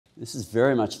This is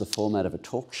very much the format of a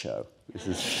talk show.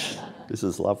 This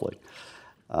is lovely.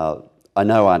 I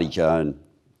know Auntie Joan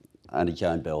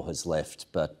Bell has left,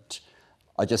 but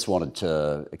I just wanted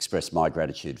to express my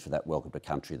gratitude for that welcome to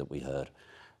country that we heard.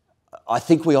 I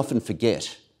think we often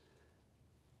forget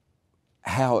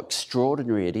how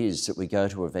extraordinary it is that we go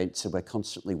to events and we're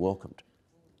constantly welcomed.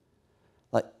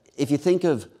 Like, if you think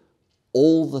of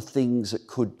all the things that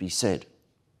could be said,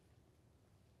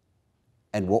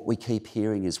 and what we keep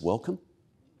hearing is welcome,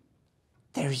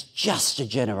 there is just a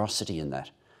generosity in that.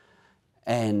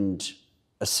 And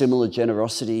a similar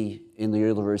generosity in the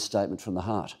Uluru Statement from the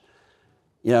Heart.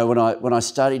 You know, when I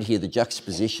studied here, the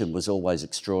juxtaposition was always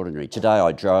extraordinary. Today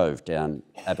I drove down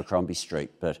Abercrombie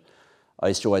Street, but I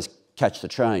used to always catch the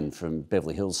train from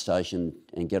Beverly Hills Station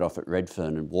and get off at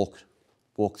Redfern and walk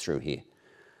through here.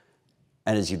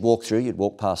 And as you'd walk through, you'd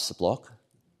walk past the block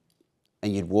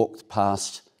and you'd walk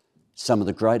past some of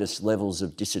the greatest levels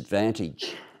of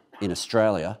disadvantage in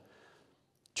Australia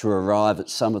to arrive at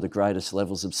some of the greatest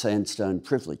levels of sandstone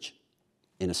privilege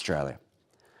in Australia.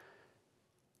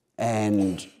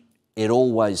 And it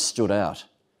always stood out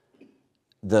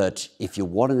that if you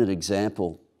wanted an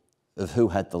example of who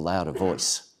had the louder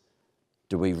voice,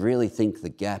 do we really think the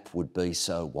gap would be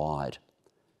so wide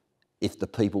if the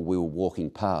people we were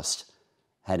walking past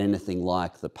had anything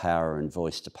like the power and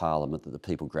voice to Parliament that the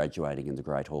people graduating in the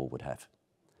Great Hall would have?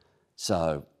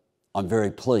 So I'm very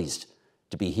pleased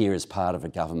to be here as part of a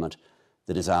government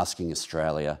that is asking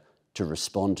Australia to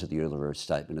respond to the Uluru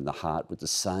Statement in the Heart with the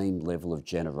same level of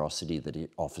generosity that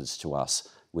it offers to us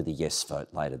with a yes vote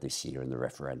later this year in the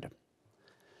referendum.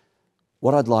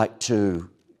 What I'd like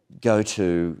to go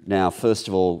to now, first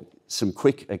of all, some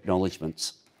quick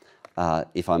acknowledgements,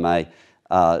 if I may,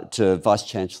 to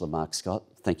Vice-Chancellor Mark Scott.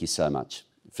 Thank you so much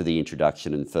for the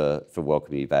introduction and for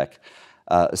welcoming me back.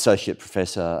 Associate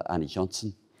Professor Arnie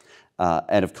Johnson,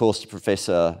 and of course to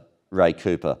Professor Ray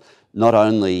Cooper, not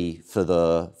only for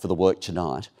the work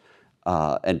tonight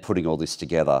and putting all this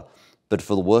together, but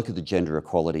for the work of the Gender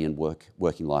Equality and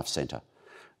Working Life Centre.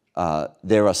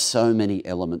 There are so many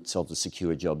elements of the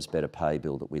Secure Jobs Better Pay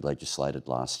Bill that we legislated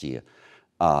last year.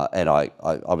 And I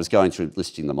was going through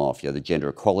listing them off, you know, the gender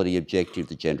equality objective,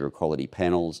 the gender equality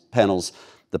panels,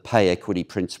 the pay equity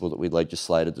principle that we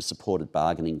legislated, the supported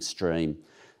bargaining stream.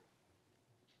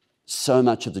 So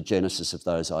much of the genesis of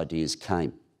those ideas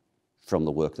came from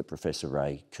the work that Professor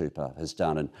Ray Cooper has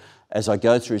done. And as I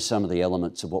go through some of the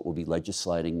elements of what we'll be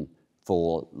legislating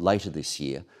for later this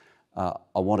year, I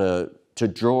want to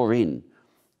draw in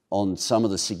on some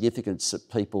of the significance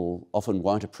that people often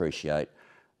won't appreciate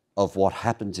of what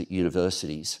happens at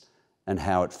universities and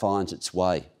how it finds its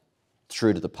way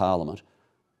through to the Parliament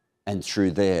and through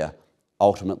there,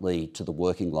 ultimately, to the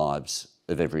working lives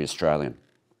of every Australian.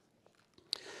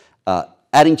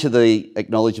 Adding to the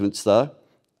acknowledgements though,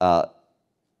 I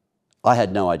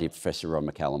had no idea Professor Ron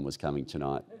McCallum was coming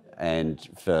tonight, and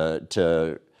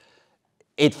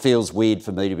it feels weird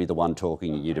for me to be the one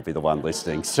talking and you to be the one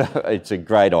listening, so it's a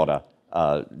great honour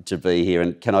to be here.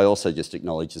 And can I also just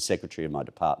acknowledge the Secretary of my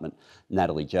department,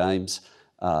 Natalie James,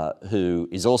 who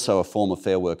is also a former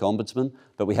Fair Work Ombudsman,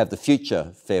 but we have the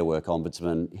future Fair Work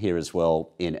Ombudsman here as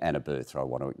well in Anna Booth, who I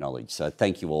want to acknowledge. So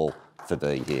thank you all for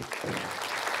being here.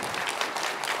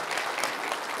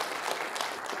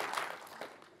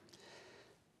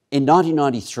 In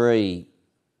 1993,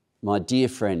 my dear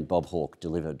friend Bob Hawke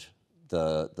delivered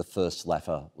the first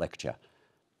Laffer lecture.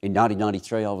 In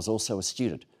 1993, I was also a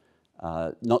student,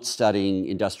 not studying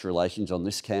industrial relations on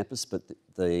this campus, but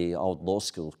the old law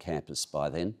school campus by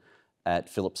then at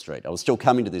Phillip Street. I was still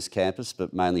coming to this campus,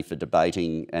 but mainly for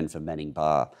debating and for Manning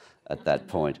Bar at that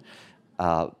point.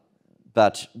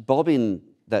 But Bob in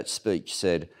that speech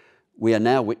said, "We are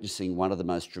now witnessing one of the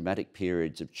most dramatic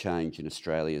periods of change in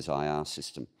Australia's IR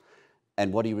system."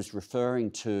 And what he was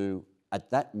referring to at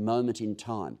that moment in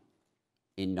time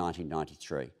in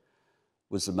 1993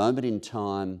 was the moment in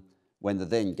time when the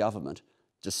then government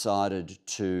decided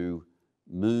to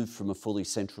move from a fully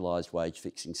centralised wage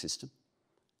fixing system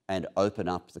and open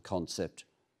up the concept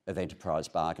of enterprise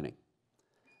bargaining.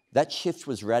 That shift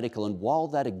was radical, and while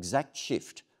that exact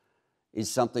shift is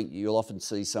something you'll often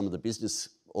see some of the business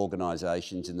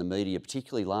organisations in the media,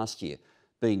 particularly last year,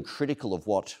 being critical of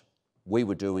what we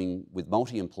were doing with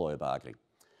multi-employer bargaining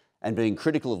and being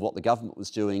critical of what the government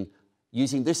was doing,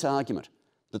 using this argument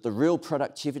that the real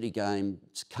productivity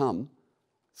gains come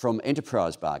from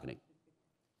enterprise bargaining.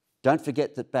 Don't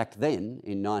forget that back then,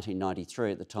 in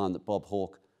 1993, at the time that Bob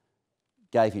Hawke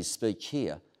gave his speech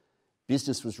here,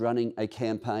 business was running a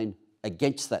campaign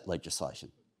against that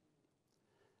legislation.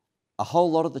 A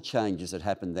whole lot of the changes that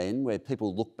happened then, where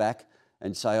people look back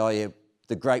and say, oh yeah,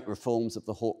 the great reforms of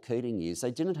the Hawke Keating years,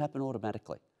 they didn't happen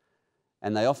automatically.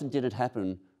 And they often didn't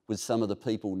happen with some of the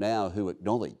people now who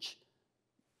acknowledge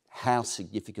how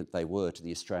significant they were to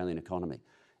the Australian economy.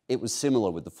 It was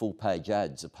similar with the full-page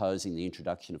ads opposing the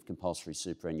introduction of compulsory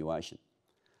superannuation.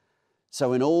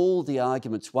 So in all the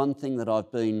arguments, one thing that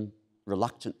I've been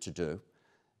reluctant to do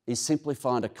is simply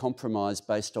find a compromise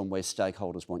based on where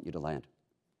stakeholders want you to land.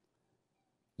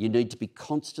 You need to be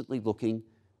constantly looking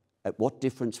at what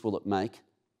difference will it make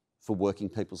for working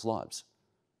people's lives.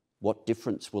 What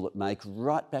difference will it make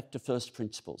right back to first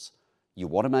principles? You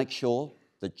want to make sure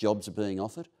that jobs are being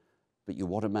offered, but you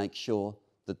want to make sure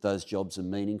that those jobs are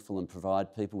meaningful and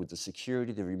provide people with the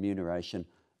security, the remuneration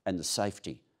and the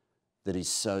safety that is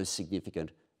so significant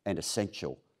and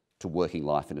essential to working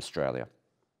life in Australia.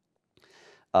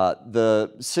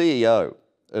 The CEO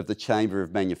of the Chamber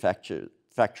of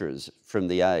Manufacturers from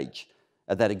The Age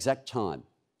at that exact time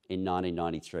in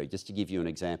 1993, just to give you an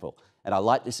example. And I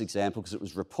like this example because it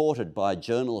was reported by a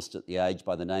journalist at The Age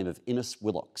by the name of Innes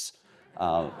Willocks.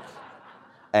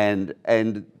 And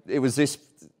it was this.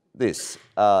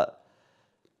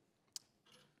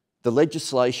 The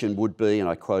legislation would be, and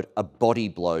I quote, a body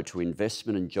blow to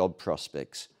investment and job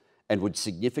prospects and would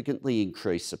significantly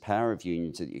increase the power of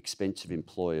unions at the expense of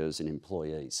employers and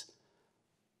employees.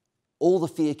 All the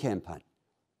fear campaign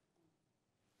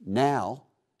now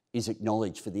is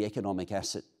acknowledged for the economic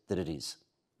asset that it is.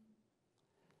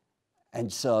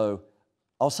 And so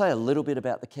I'll say a little bit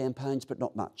about the campaigns, but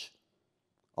not much.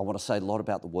 I want to say a lot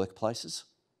about the workplaces,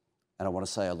 and I want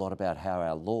to say a lot about how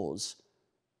our laws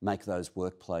make those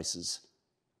workplaces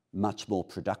much more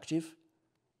productive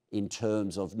in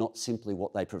terms of not simply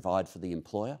what they provide for the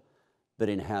employer, but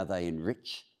in how they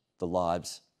enrich the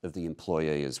lives of the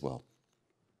employee as well.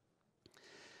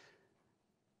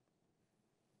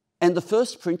 And the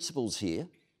first principles here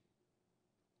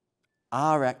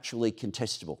are actually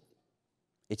contestable.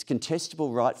 It's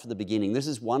contestable right from the beginning. This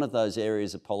is one of those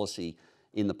areas of policy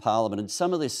in the Parliament, and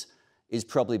some of this is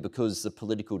probably because the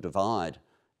political divide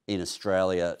in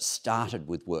Australia started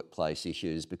with workplace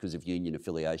issues because of union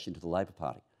affiliation to the Labor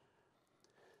Party.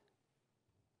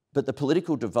 But the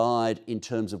political divide in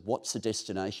terms of what's the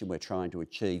destination we're trying to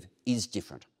achieve is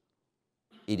different.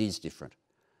 It is different.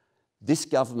 This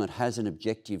government has an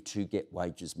objective to get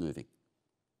wages moving.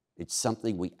 It's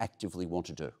something we actively want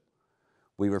to do.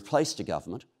 We replaced a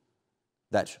government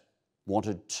that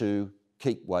wanted to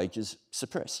keep wages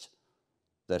suppressed,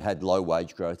 that had low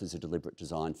wage growth as a deliberate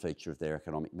design feature of their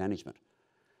economic management.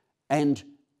 And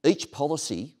each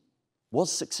policy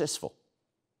was successful.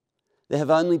 There have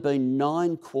only been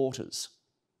 9 quarters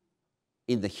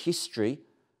in the history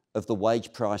of the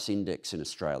wage price index in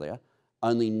Australia,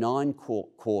 only 9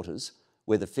 quarters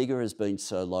where the figure has been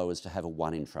so low as to have a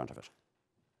 1 in front of it.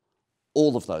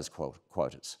 All of those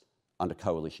quotas under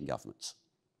coalition governments.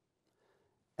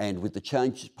 And with the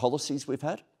changed policies we've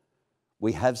had,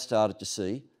 we have started to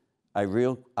see a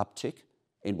real uptick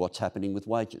in what's happening with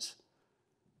wages.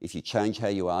 If you change how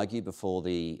you argue before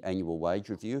the annual wage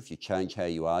review, if you change how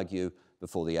you argue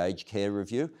before the aged care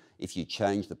review, if you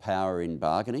change the power in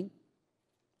bargaining,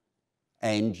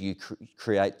 and you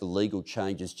create the legal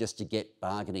changes just to get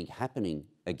bargaining happening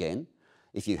again,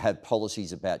 if you have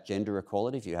policies about gender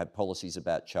equality, if you have policies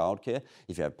about childcare,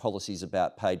 if you have policies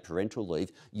about paid parental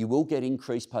leave, you will get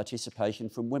increased participation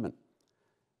from women.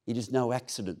 It is no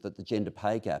accident that the gender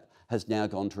pay gap has now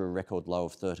gone to a record low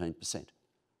of 13%.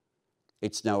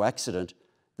 It's no accident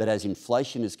that as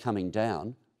inflation is coming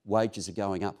down, wages are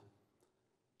going up,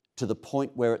 to the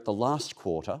point where at the last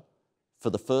quarter, for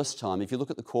the first time, if you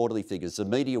look at the quarterly figures, the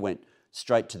media went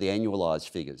straight to the annualised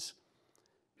figures.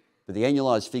 But the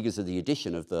annualised figures are the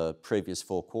addition of the previous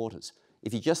 4 quarters.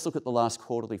 If you just look at the last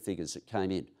quarterly figures that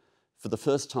came in, for the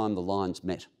first time the lines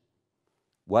met.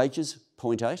 Wages,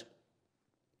 0.8.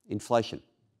 Inflation,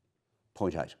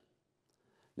 0.8.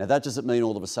 Now that doesn't mean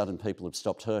all of a sudden people have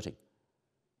stopped hurting,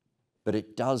 but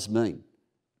it does mean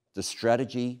the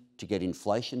strategy to get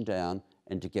inflation down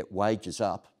and to get wages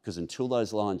up, because until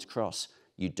those lines cross,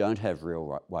 you don't have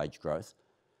real wage growth.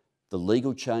 The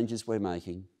legal changes we're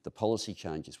making, the policy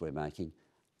changes we're making,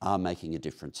 are making a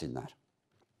difference in that.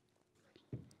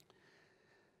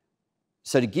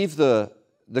 So to give the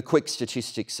quick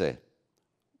statistics there,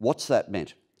 what's that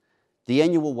meant? The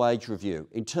annual wage review,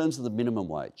 in terms of the minimum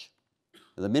wage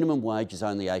is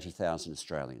only 80,000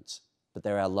 Australians, but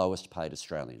they're our lowest paid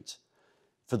Australians.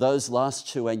 For those last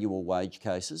 2 annual wage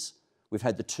cases, we've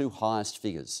had the 2 highest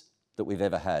figures that we've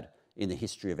ever had in the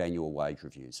history of annual wage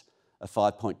reviews, a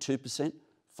 5.2%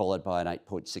 followed by an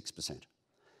 8.6%.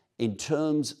 In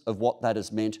terms of what that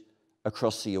has meant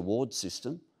across the award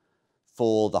system,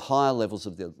 For the higher levels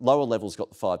of the lower levels got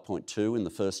the 5.2 in the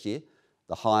first year,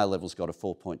 the higher levels got a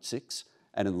 4.6,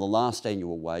 and in the last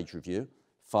annual wage review,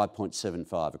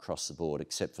 5.75 across the board,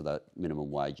 except for the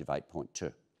minimum wage of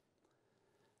 8.2.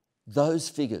 Those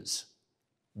figures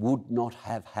would not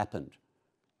have happened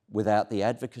without the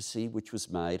advocacy which was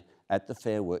made at the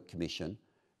Fair Work Commission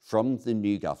from the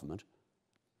new government,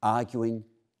 arguing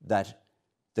that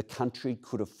the country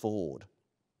could afford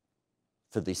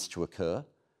for this to occur,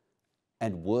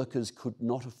 and workers could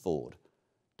not afford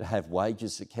to have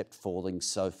wages that kept falling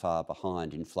so far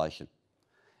behind inflation.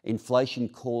 Inflation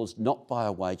caused not by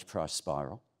a wage price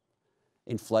spiral,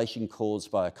 inflation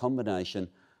caused by a combination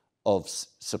of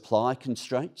supply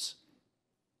constraints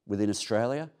within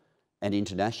Australia and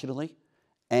internationally,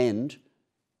 and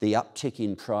the uptick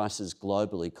in prices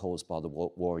globally caused by the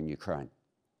war in Ukraine.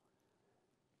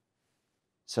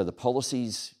 So the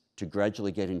policies to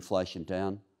gradually get inflation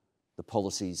down, the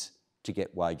policies to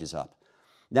get wages up.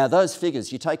 Now those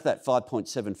figures, you take that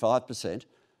 5.75%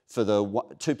 for the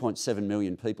 2.7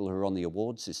 million people who are on the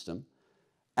award system,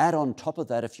 add on top of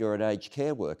that, if you're an aged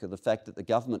care worker, the fact that the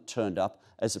government turned up,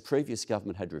 as the previous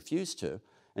government had refused to,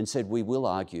 and said we will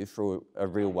argue for a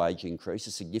real wage increase,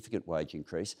 a significant wage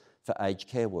increase for aged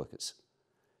care workers.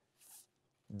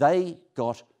 They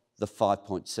got the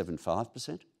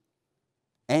 5.75%,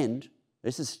 and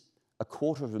this is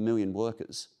 250,000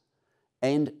 workers,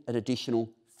 and an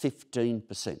additional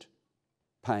 15%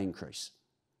 pay increase.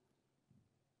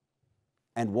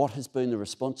 And what has been the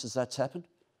response as that's happened?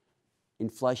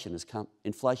 Inflation has come.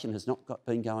 Inflation has not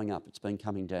been going up, it's been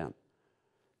coming down.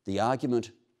 The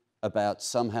argument about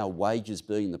somehow wages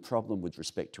being the problem with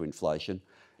respect to inflation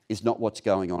is not what's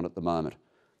going on at the moment.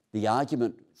 The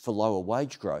argument for lower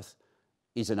wage growth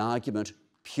is an argument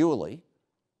purely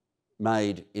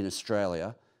made in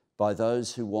Australia by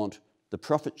those who want the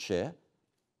profit share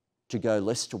to go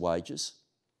less to wages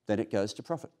than it goes to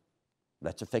profit.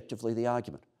 That's effectively the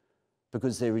argument,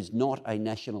 because there is not a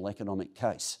national economic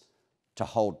case to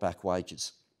hold back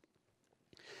wages.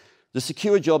 The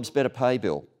Secure Jobs Better Pay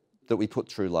Bill that we put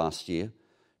through last year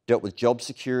dealt with job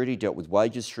security, dealt with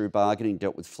wages through bargaining,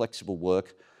 dealt with flexible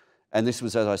work, and this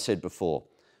was, as I said before,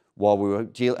 while we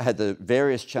had the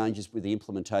various changes with the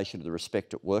implementation of the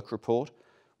Respect at Work report,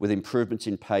 with improvements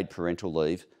in paid parental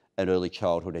leave and early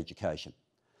childhood education.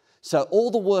 So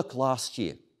all the work last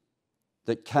year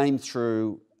that came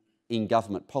through in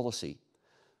government policy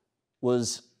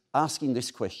was asking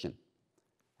this question: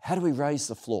 how do we raise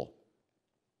the floor?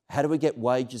 How do we get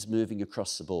wages moving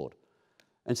across the board?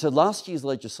 And so last year's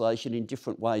legislation in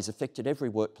different ways affected every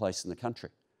workplace in the country,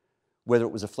 whether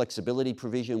it was a flexibility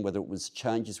provision, whether it was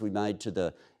changes we made to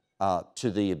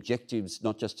the objectives,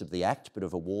 not just of the Act, but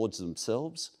of awards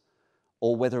themselves,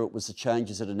 or whether it was the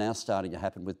changes that are now starting to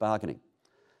happen with bargaining.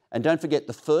 And don't forget,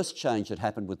 the first change that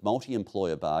happened with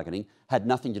multi-employer bargaining had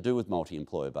nothing to do with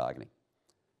multi-employer bargaining.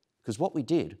 Because what we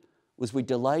did was we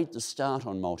delayed the start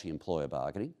on multi-employer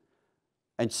bargaining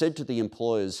and said to the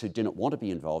employers who didn't want to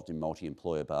be involved in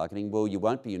multi-employer bargaining, well, you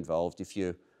won't be involved if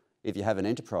you have an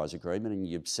enterprise agreement and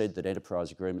you've said that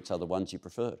enterprise agreements are the ones you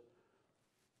preferred.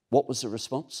 What was the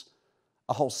response?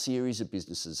 A whole series of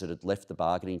businesses that had left the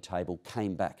bargaining table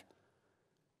came back.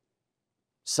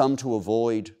 Some to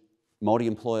avoid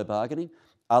multi-employer bargaining,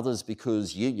 others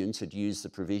because unions had used the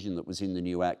provision that was in the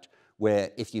new Act,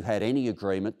 where if you had any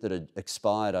agreement that had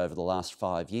expired over the last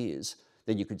 5 years,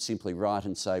 then you could simply write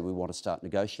and say, we want to start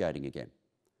negotiating again.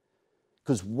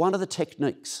 Because one of the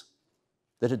techniques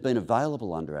that had been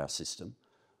available under our system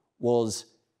was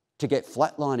to get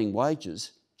flatlining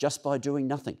wages just by doing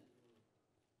nothing.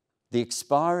 The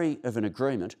expiry of an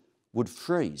agreement would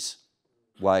freeze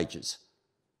wages,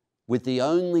 with the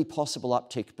only possible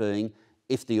uptick being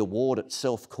if the award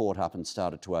itself caught up and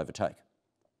started to overtake.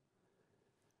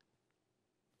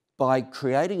 By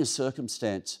creating a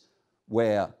circumstance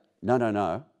where,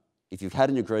 no, if you've had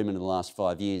an agreement in the last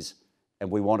 5 years and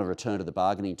we want to return to the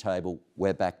bargaining table,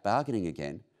 we're back bargaining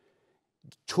again,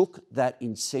 took that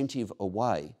incentive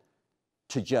away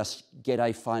to just get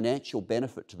a financial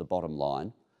benefit to the bottom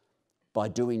line by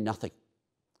doing nothing.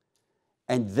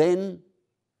 And then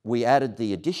we added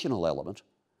the additional element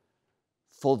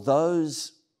for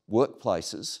those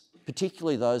workplaces,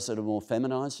 particularly those that are more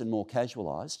feminised and more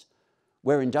casualised,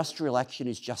 where industrial action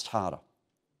is just harder,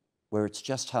 where it's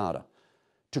just harder,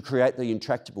 to create the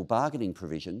intractable bargaining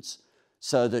provisions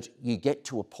so that you get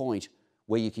to a point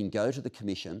where you can go to the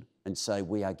Commission and say,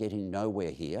 we are getting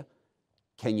nowhere here,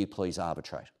 can you please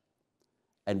arbitrate?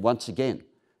 And once again,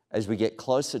 as we get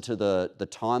closer to the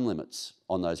time limits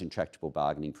on those intractable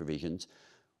bargaining provisions,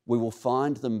 we will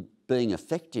find them being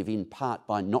effective in part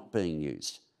by not being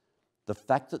used. the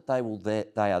fact that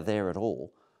they are there at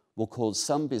all will cause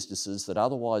some businesses that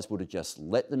otherwise would have just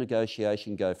let the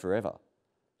negotiation go forever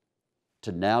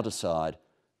to now decide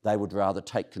they would rather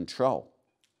take control,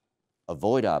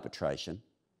 avoid arbitration,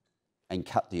 and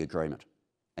cut the agreement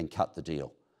and cut the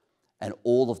deal. And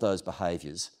all of those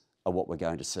behaviours are what we're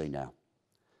going to see now.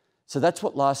 So that's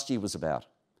what last year was about.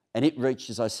 And it reached,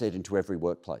 as I said, into every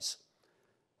workplace.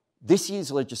 This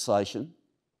year's legislation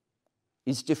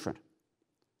is different.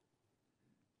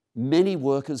 Many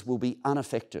workers will be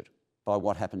unaffected by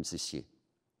what happens this year.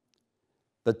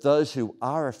 But those who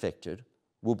are affected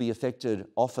will be affected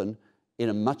often in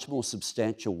a much more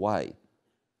substantial way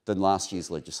than last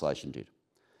year's legislation did.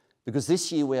 Because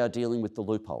this year we are dealing with the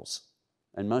loopholes,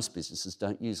 and most businesses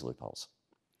don't use loopholes.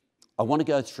 I want to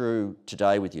go through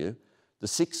today with you the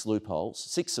six of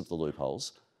the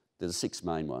loopholes, they're the six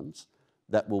main ones,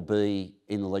 that will be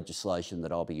in the legislation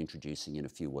that I'll be introducing in a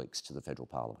few weeks to the Federal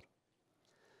Parliament.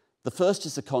 The first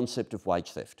is the concept of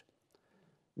wage theft.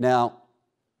 Now,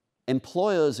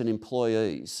 employers and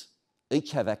employees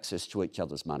each have access to each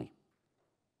other's money.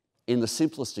 In the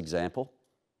simplest example,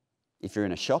 if you're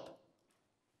in a shop,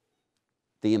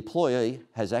 the employee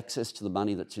has access to the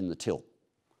money that's in the till,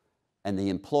 and the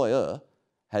employer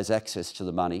has access to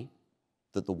the money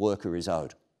that the worker is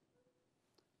owed.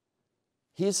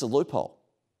 Here's the loophole.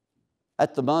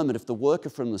 At the moment, if the worker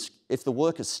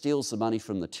steals the money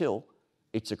from the till,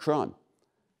 it's a crime.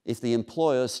 If the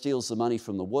employer steals the money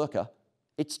from the worker,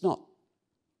 it's not.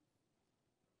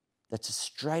 That's a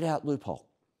straight out loophole.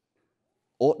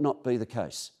 Ought not be the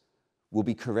case. Will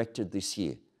be corrected this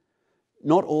year.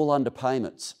 Not all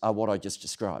underpayments are what I just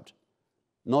described.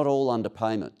 Not all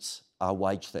underpayments are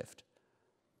wage theft.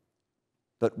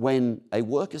 But when a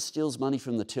worker steals money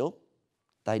from the till,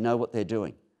 they know what they're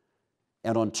doing.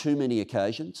 And on too many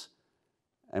occasions,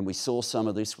 and we saw some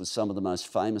of this with some of the most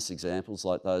famous examples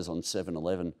like those on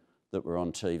 7-Eleven that were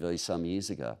on TV some years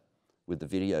ago, with the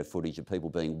video footage of people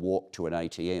being walked to an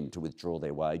ATM to withdraw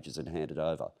their wages and hand it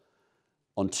over.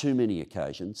 On too many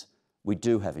occasions, we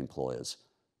do have employers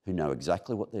who know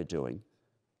exactly what they're doing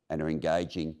and are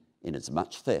engaging in as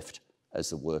much theft as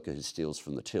the worker who steals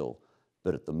from the till,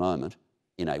 but at the moment,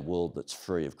 in a world that's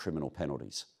free of criminal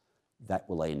penalties. That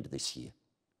will end this year.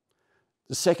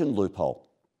 The second loophole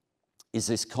is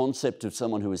this concept of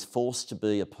someone who is forced to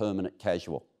be a permanent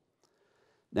casual.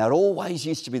 Now, it always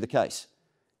used to be the case.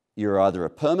 You're either a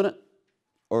permanent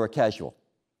or a casual.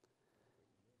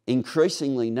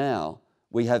 Increasingly now,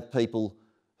 we have people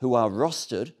who are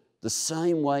rostered the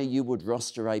same way you would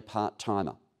roster a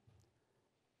part-timer,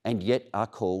 and yet are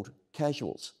called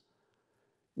casuals.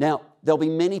 Now, there'll be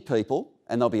many people,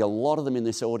 and there'll be a lot of them in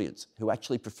this audience, who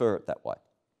actually prefer it that way,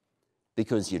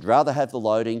 because you'd rather have the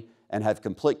loading and have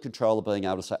complete control of being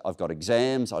able to say, I've got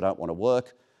exams, I don't want to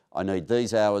work, I need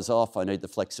these hours off, I need the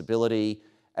flexibility,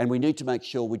 and we need to make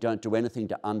sure we don't do anything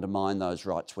to undermine those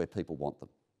rights where people want them.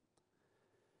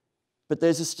 But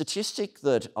there's a statistic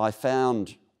that I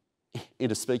found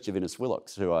in a speech of Innes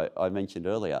Willox, who I mentioned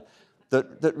earlier,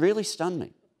 that really stunned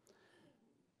me,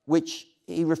 which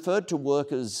he referred to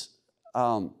workers,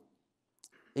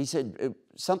 he said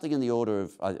something in the order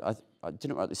of, I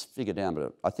didn't write this figure down,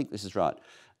 but I think this is right.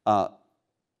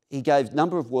 He gave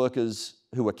number of workers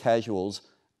who were casuals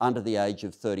under the age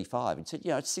of 35. He said,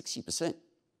 it's 60%.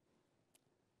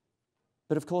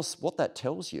 But of course, what that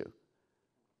tells you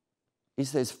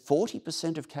is there's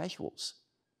 40% of casuals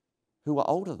who are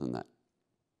older than that.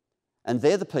 And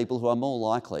they're the people who are more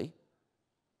likely,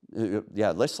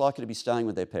 less likely to be staying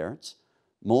with their parents,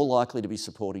 more likely to be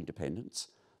supporting dependents,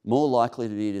 more likely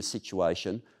to be in a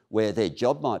situation where their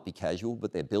job might be casual,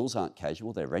 but their bills aren't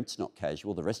casual, their rent's not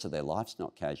casual, the rest of their life's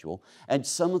not casual. And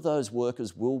some of those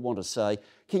workers will want to say,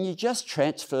 can you just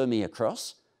transfer me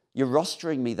across? You're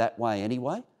rostering me that way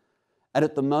anyway. And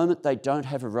at the moment, they don't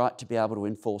have a right to be able to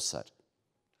enforce that.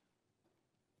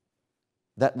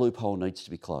 That loophole needs to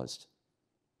be closed,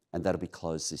 and that'll be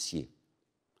closed this year.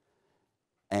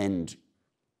 And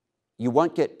you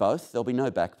won't get both. There'll be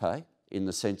no back pay, in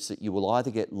the sense that you will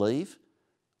either get leave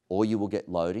or you will get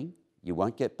loading. You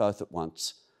won't get both at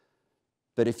once.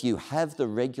 But if you have the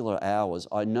regular hours,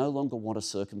 I no longer want a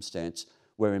circumstance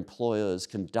where employers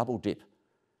can double dip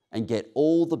and get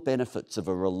all the benefits of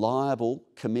a reliable,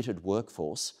 committed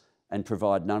workforce and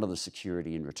provide none of the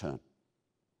security in return.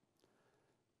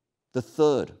 The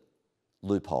third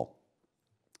loophole,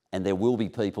 and there will be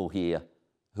people here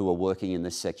who are working in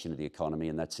this section of the economy,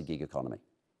 and that's the gig economy.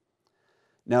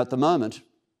 Now, at the moment,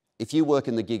 if you work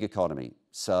in the gig economy,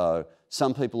 so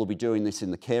some people will be doing this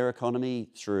in the care economy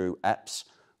through apps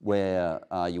where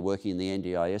you're working in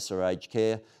the NDIS or aged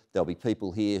care. There'll be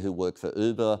people here who work for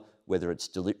Uber whether it's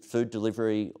food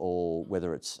delivery or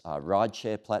whether it's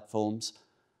rideshare platforms.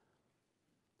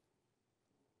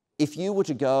 If you were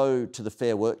to go to the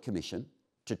Fair Work Commission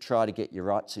to try to get your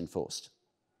rights enforced,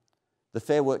 the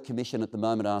Fair Work Commission at the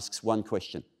moment asks one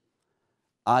question: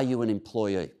 are you an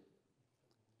employee?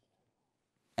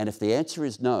 And if the answer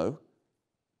is no,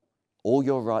 all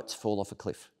your rights fall off a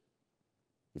cliff.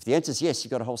 If the answer is yes,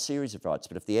 you've got a whole series of rights,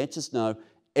 but if the answer is no,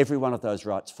 every one of those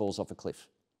rights falls off a cliff.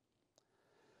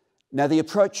 Now, the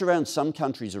approach around some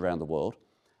countries around the world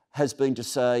has been to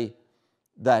say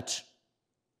that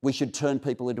we should turn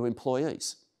people into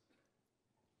employees.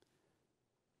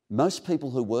 Most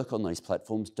people who work on these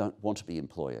platforms don't want to be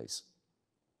employees.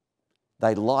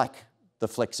 They like the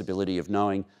flexibility of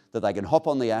knowing that they can hop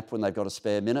on the app when they've got a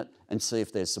spare minute and see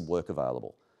if there's some work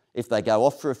available. If they go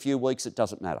off for a few weeks, it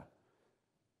doesn't matter.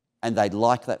 And they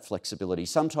like that flexibility.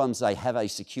 Sometimes they have a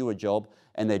secure job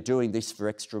and they're doing this for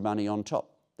extra money on top.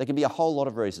 There can be a whole lot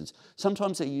of reasons.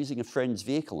 Sometimes they're using a friend's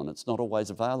vehicle and it's not always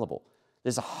available.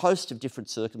 There's a host of different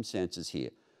circumstances here.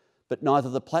 But neither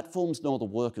the platforms nor the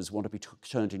workers want to be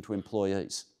turned into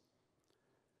employees.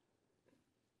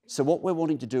 So what we're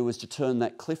wanting to do is to turn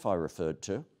that cliff I referred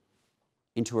to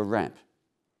into a ramp.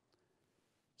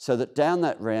 So that down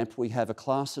that ramp we have a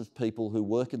class of people who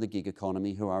work in the gig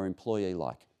economy who are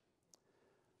employee-like,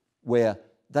 where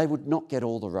they would not get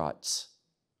all the rights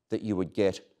that you would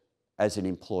get as an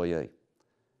employee.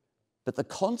 But the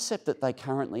concept that they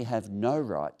currently have no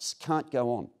rights can't go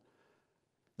on.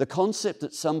 The concept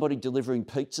that somebody delivering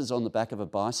pizzas on the back of a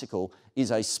bicycle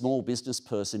is a small business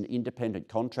person, independent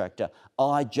contractor,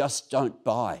 I just don't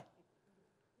buy.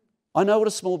 I know what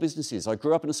a small business is. I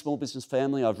grew up in a small business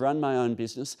family. I've run my own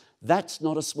business. That's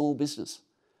not a small business.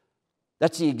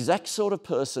 That's the exact sort of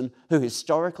person who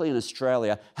historically in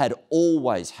Australia had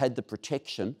always had the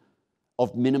protection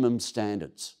of minimum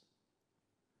standards.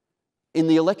 In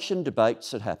the election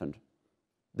debates that happened,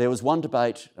 there was one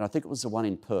debate, and I think it was the one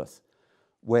in Perth,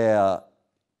 where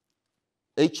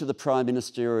each of the prime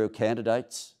ministerial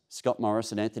candidates, Scott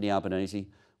Morrison and Anthony Albanese,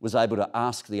 was able to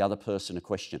ask the other person a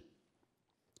question.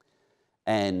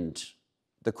 And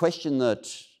the question that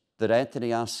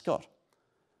Anthony asked Scott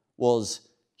was,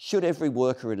 should every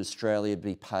worker in Australia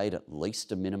be paid at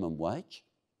least a minimum wage?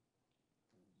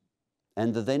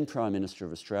 And the then Prime Minister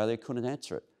of Australia couldn't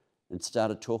answer it and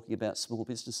started talking about small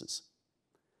businesses.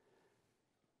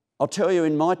 I'll tell you,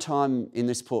 in my time in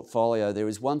this portfolio, there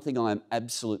is one thing I am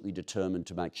absolutely determined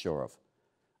to make sure of.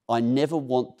 I never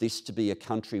want this to be a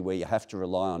country where you have to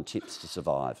rely on tips to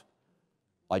survive.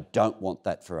 I don't want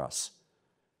that for us.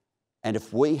 And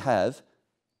if we have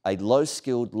a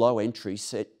low-skilled, low-entry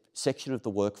section of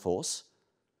the workforce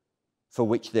for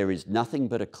which there is nothing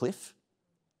but a cliff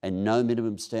and no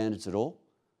minimum standards at all,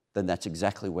 then that's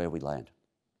exactly where we land.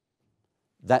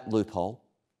 That loophole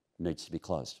needs to be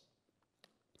closed.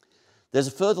 There's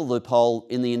a further loophole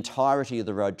in the entirety of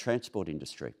the road transport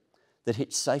industry that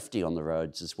hits safety on the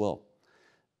roads as well.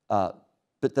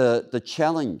 But the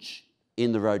challenge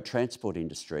in the road transport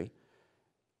industry,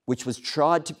 which was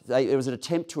there was an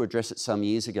attempt to address it some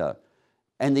years ago,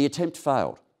 and the attempt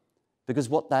failed, because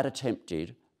what that attempt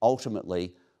did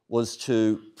ultimately was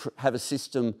to have a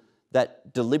system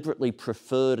that deliberately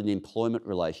preferred an employment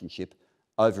relationship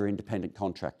over independent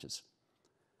contractors.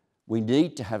 We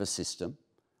need to have a system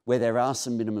where there are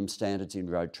some minimum standards in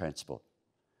road transport.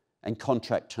 And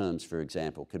contract terms, for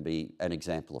example, can be an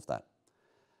example of that.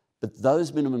 But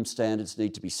those minimum standards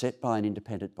need to be set by an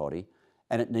independent body,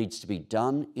 and it needs to be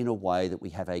done in a way that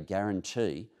we have a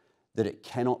guarantee that it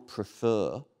cannot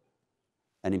prefer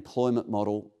an employment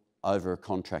model over a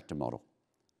contractor model,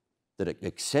 that it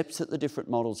accepts that the different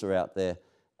models are out there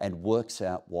and works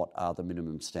out what are the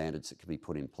minimum standards that can be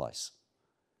put in place.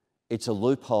 It's a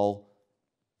loophole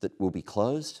that will be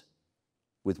closed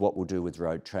with what we'll do with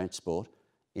road transport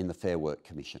in the Fair Work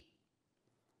Commission.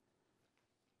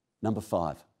 Number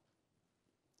 5.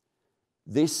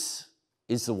 This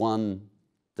is the one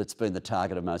that's been the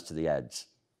target of most of the ads.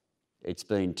 It's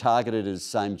been targeted as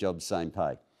same job, same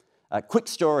pay. A quick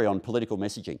story on political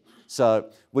messaging. So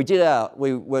we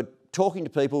were talking to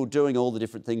people, doing all the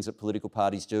different things that political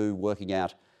parties do, working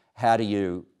out how do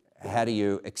you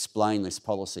explain this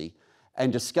policy,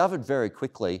 and discovered very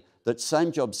quickly that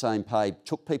same job, same pay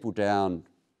took people down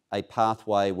a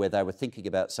pathway where they were thinking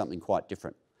about something quite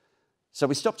different. So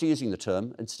we stopped using the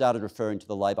term and started referring to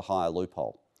the labour hire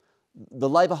loophole. The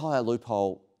labour hire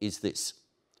loophole is this.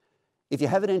 If you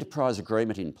have an enterprise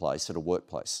agreement in place at a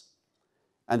workplace,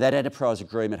 and that enterprise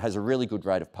agreement has a really good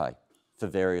rate of pay for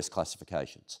various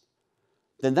classifications,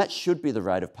 then that should be the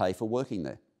rate of pay for working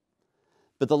there.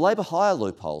 But the labour hire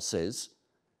loophole says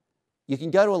you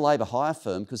can go to a labour hire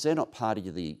firm because they're not party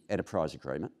to the enterprise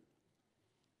agreement,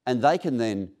 and they can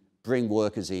then bring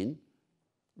workers in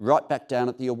right back down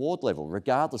at the award level,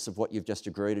 regardless of what you've just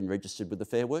agreed and registered with the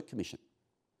Fair Work Commission.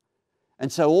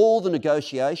 And so all the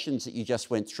negotiations that you just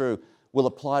went through will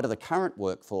apply to the current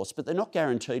workforce, but they're not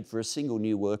guaranteed for a single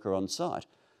new worker on site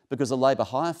because a labour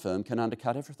hire firm can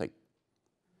undercut everything.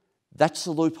 That's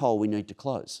the loophole we need to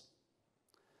close.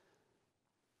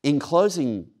 In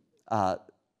closing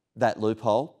that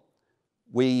loophole,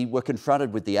 we were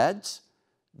confronted with the ads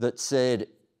that said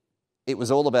it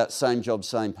was all about same job,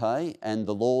 same pay, and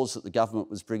the laws that the government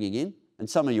was bringing in. And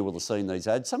some of you will have seen these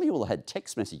ads. Some of you will have had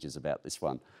text messages about this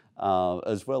one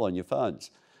as well on your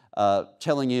phones,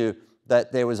 telling you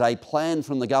that there was a plan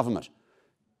from the government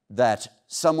that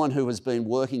someone who has been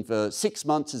working for 6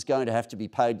 months is going to have to be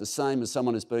paid the same as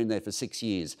someone who's been there for 6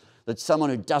 years, that someone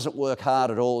who doesn't work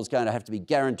hard at all is going to have to be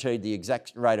guaranteed the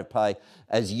exact rate of pay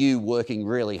as you working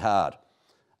really hard.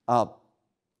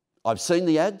 I've seen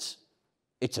the ads.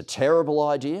 It's a terrible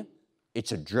idea.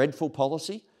 It's a dreadful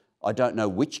policy. I don't know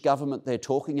which government they're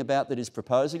talking about that is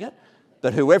proposing it,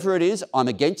 but whoever it is, I'm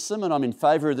against them and I'm in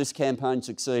favour of this campaign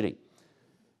succeeding.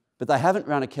 But they haven't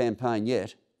run a campaign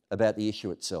yet about the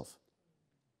issue itself.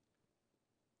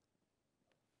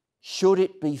 Should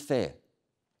it be fair?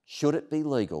 Should it be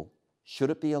legal? Should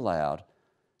it be allowed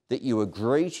that you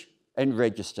agree and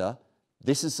register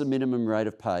this is the minimum rate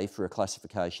of pay for a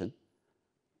classification,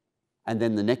 and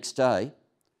then the next day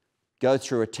go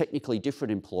through a technically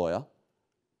different employer,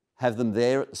 have them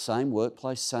there at the same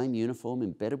workplace, same uniform,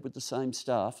 embedded with the same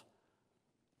staff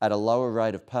at a lower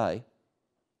rate of pay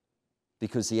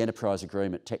because the enterprise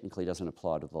agreement technically doesn't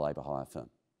apply to the labour hire firm?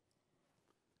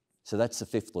 So that's the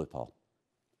fifth loophole,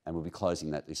 and we'll be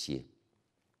closing that this year.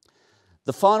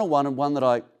 The final one, and one that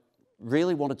I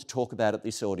really wanted to talk about at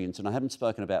this audience, and I haven't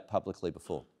spoken about publicly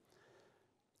before.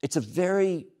 It's a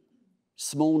very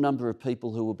small number of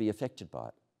people who will be affected by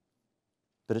it,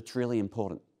 but it's really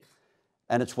important.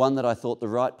 And it's one that I thought the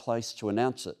right place to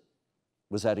announce it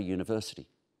was at a university,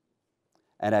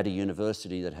 and at a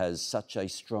university that has such a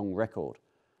strong record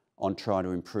on trying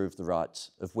to improve the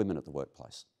rights of women at the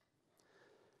workplace.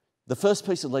 The first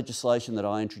piece of legislation that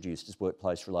I introduced as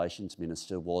Workplace Relations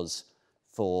Minister was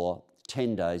for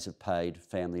 10 days of paid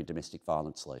family and domestic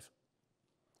violence leave.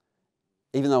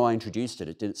 Even though I introduced it,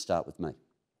 it didn't start with me.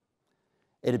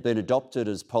 It had been adopted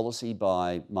as policy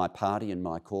by my party and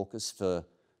my caucus for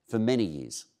many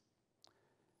years.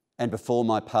 And before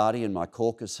my party and my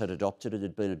caucus had adopted it, it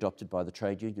had been adopted by the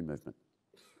trade union movement.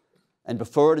 And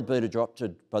before it had been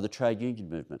adopted by the trade union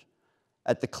movement,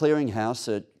 at the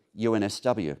clearinghouse at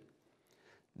UNSW,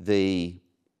 the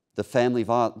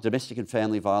Domestic and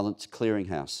Family Violence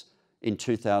Clearinghouse in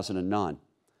 2009,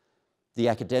 the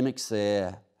academics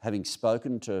there, having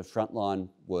spoken to frontline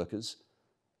workers,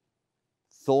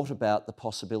 thought about the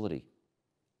possibility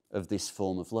of this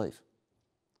form of leave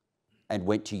and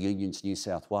went to Unions New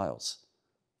South Wales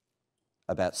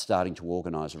about starting to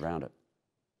organise around it.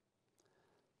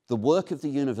 The work of the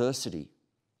university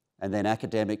and then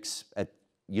academics at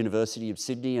University of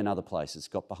Sydney and other places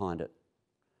got behind it.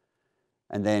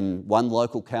 And then one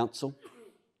local council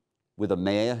with a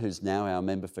mayor who's now our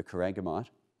member for Corangamite,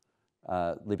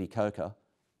 Libby Coker,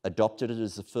 adopted it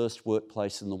as the first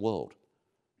workplace in the world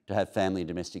to have family and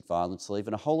domestic violence leave,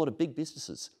 and a whole lot of big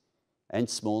businesses, and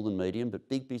small and medium, but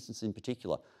big business in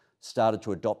particular, started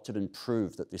to adopt it and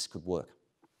prove that this could work.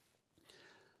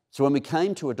 So when we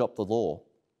came to adopt the law,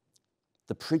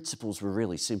 the principles were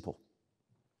really simple.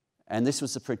 And this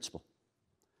was the principle.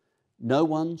 No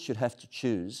one should have to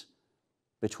choose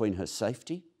between her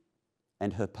safety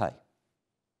and her pay.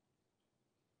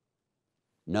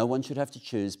 No one should have to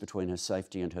choose between her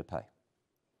safety and her pay.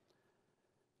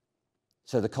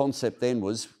 So the concept then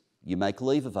was you make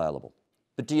leave available.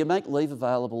 But do you make leave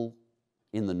available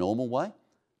in the normal way,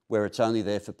 where it's only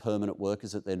there for permanent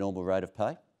workers at their normal rate of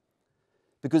pay?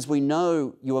 Because we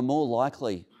know you are more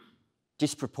likely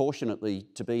disproportionately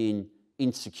to be in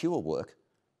insecure work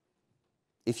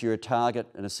if you're a target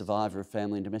and a survivor of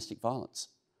family and domestic violence.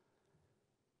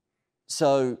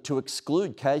 So to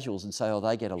exclude casuals and say, oh,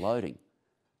 they get a loading,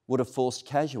 would have forced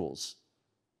casuals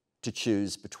to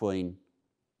choose between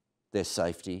their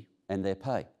safety and their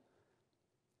pay.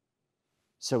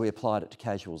 So we applied it to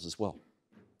casuals as well.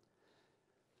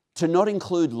 To not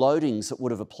include loadings that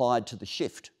would have applied to the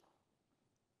shift,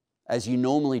 as you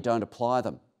normally don't apply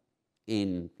them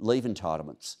in leave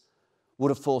entitlements, would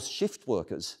have forced shift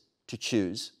workers to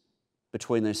choose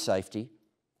between their safety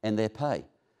and their pay.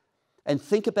 And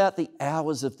think about the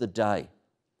hours of the day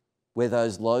where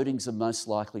those loadings are most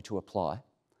likely to apply,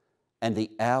 and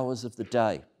the hours of the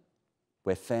day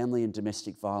where family and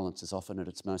domestic violence is often at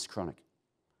its most chronic.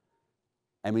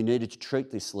 And we needed to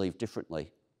treat this leave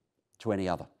differently to any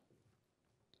other.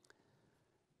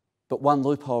 But one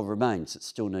loophole remains that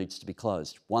still needs to be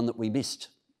closed, one that we missed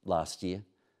last year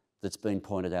that's been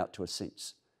pointed out to us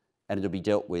since. And it'll be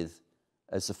dealt with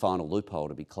as the final loophole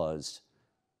to be closed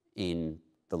in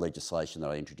the legislation that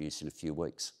I introduce in a few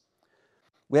weeks.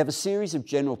 We have a series of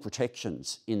general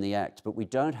protections in the Act, but we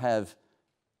don't have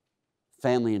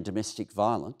family and domestic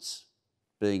violence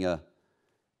being a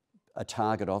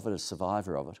target of it, a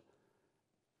survivor of it,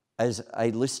 as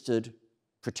a listed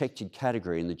protected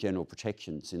category in the general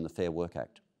protections in the Fair Work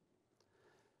Act.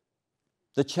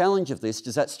 The challenge of this,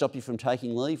 does that stop you from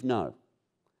taking leave? No.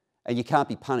 And you can't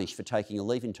be punished for taking a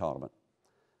leave entitlement.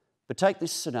 But take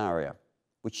this scenario,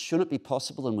 which shouldn't be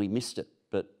possible and we missed it,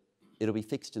 but it'll be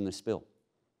fixed in this bill.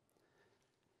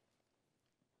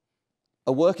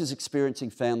 A worker's experiencing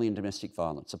family and domestic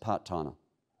violence, a part-timer.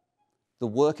 The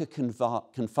worker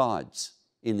confides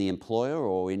in the employer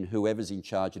or in whoever's in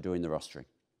charge of doing the rostering.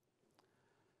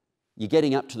 You're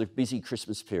getting up to the busy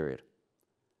Christmas period,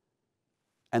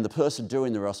 and the person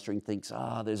doing the rostering thinks,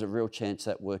 there's a real chance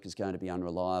that worker's going to be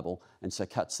unreliable, and so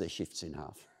cuts their shifts in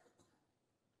half.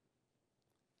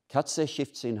 Cuts their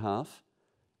shifts in half.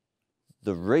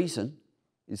 The reason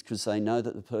is because they know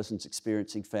that the person's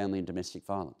experiencing family and domestic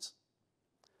violence.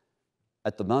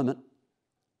 At the moment,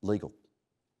 legal.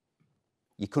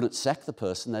 You couldn't sack the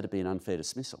person, that'd be an unfair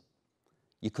dismissal.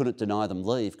 You couldn't deny them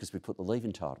leave because we put the leave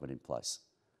entitlement in place.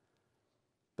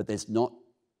 But there's not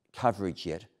coverage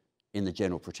yet in the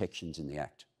general protections in the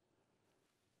Act.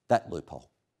 That loophole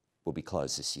will be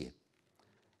closed this year.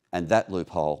 And that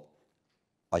loophole,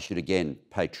 I should again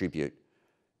pay tribute,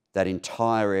 that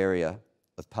entire area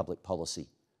of public policy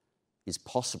is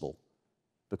possible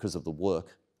because of the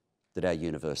work that our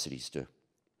universities do.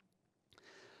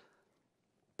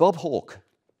 Bob Hawke,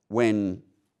 when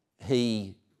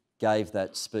he gave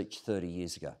that speech 30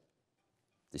 years ago,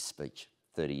 this speech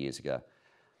 30 years ago,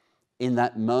 in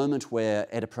that moment where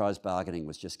enterprise bargaining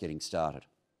was just getting started,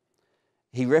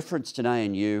 he referenced an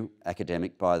ANU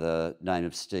academic by the name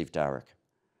of Steve Durek.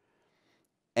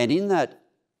 And in that,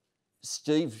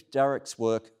 Steve Durek's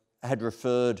work had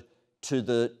referred to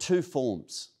the two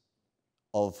forms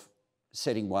of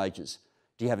setting wages.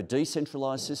 Do you have a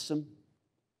decentralised system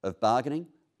of bargaining,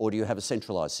 or do you have a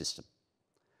centralised system?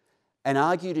 And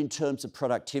argued in terms of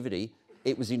productivity,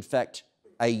 it was in fact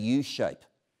a U-shape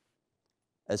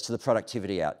as to the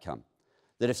productivity outcome.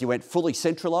 That if you went fully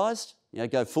centralised,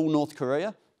 go full North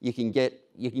Korea, you can get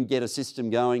a system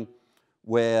going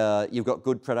where you've got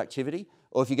good productivity,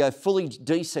 or if you go fully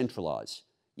decentralised,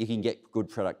 you can get good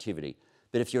productivity.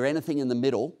 But if you're anything in the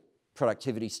middle,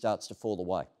 productivity starts to fall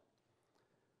away.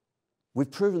 We've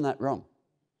proven that wrong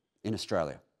in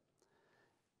Australia.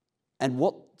 And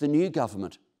what the new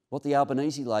government, what the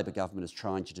Albanese Labor government is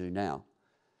trying to do now,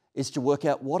 is to work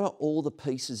out what are all the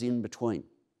pieces in between.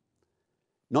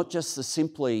 Not just the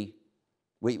simply,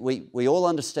 we all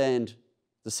understand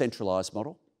the centralised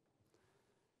model.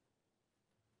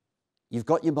 You've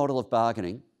got your model of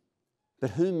bargaining,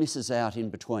 but who misses out in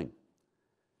between?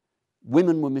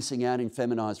 Women were missing out in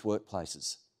feminised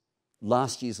workplaces.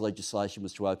 Last year's legislation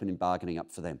was to open in bargaining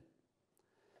up for them.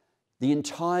 The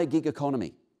entire gig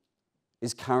economy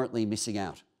is currently missing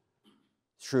out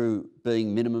through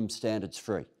being minimum standards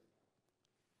free.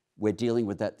 We're dealing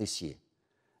with that this year.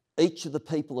 Each of the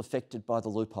people affected by the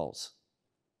loopholes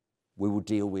we will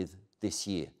deal with this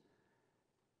year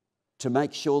to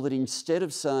make sure that instead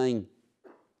of saying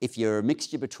if you're a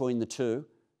mixture between the two,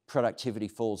 productivity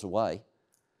falls away,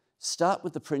 start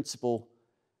with the principle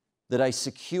that a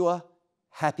secure,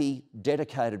 happy,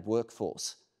 dedicated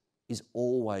workforce is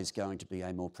always going to be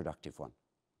a more productive one.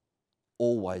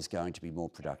 Always going to be more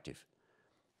productive.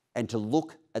 And to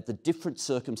look at the different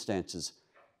circumstances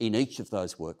in each of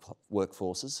those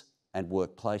workforces and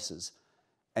workplaces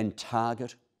and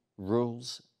target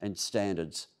rules and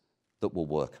standards that will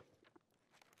work.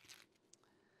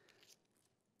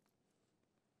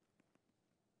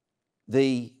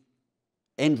 The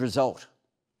end result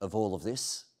of all of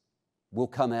this will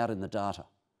come out in the data,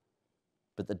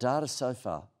 but the data so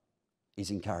far is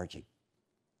encouraging.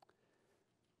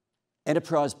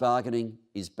 Enterprise bargaining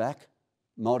is back.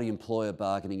 Multi-employer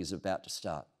bargaining is about to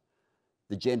start.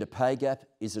 The gender pay gap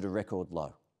is at a record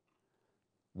low.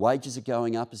 Wages are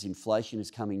going up as inflation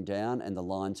is coming down and the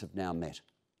lines have now met.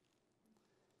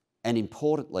 And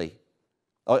importantly,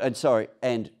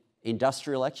 and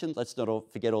industrial action, let's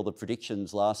not forget all the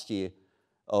predictions last year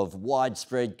of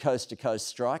widespread coast-to-coast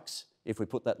strikes if we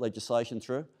put that legislation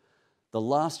through. The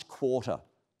last quarter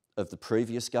of the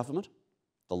previous government,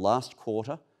 the last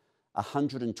quarter,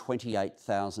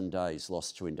 128,000 days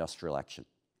lost to industrial action.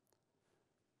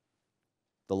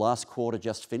 The last quarter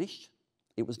just finished,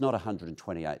 it was not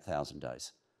 128,000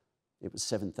 days. It was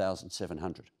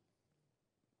 7,700.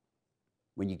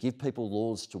 When you give people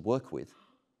laws to work with,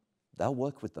 they'll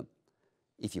work with them.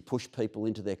 If you push people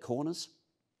into their corners,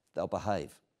 they'll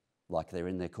behave like they're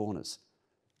in their corners.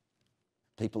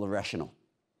 People are rational.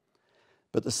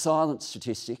 But the silent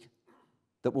statistic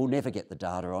that we'll never get the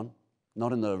data on,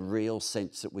 not in the real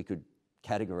sense that we could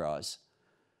categorise,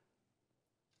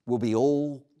 will be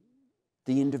all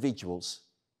the individuals,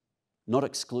 not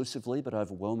exclusively but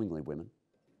overwhelmingly women,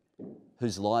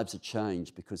 whose lives are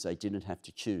changed because they didn't have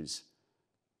to choose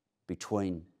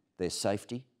between their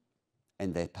safety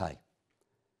and their pay.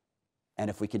 And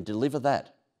if we can deliver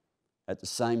that at the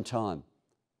same time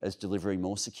as delivering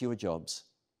more secure jobs,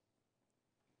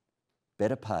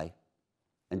 better pay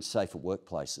and safer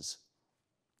workplaces,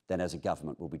 then as a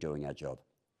government we'll be doing our job.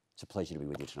 It's a pleasure to be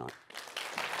with you tonight.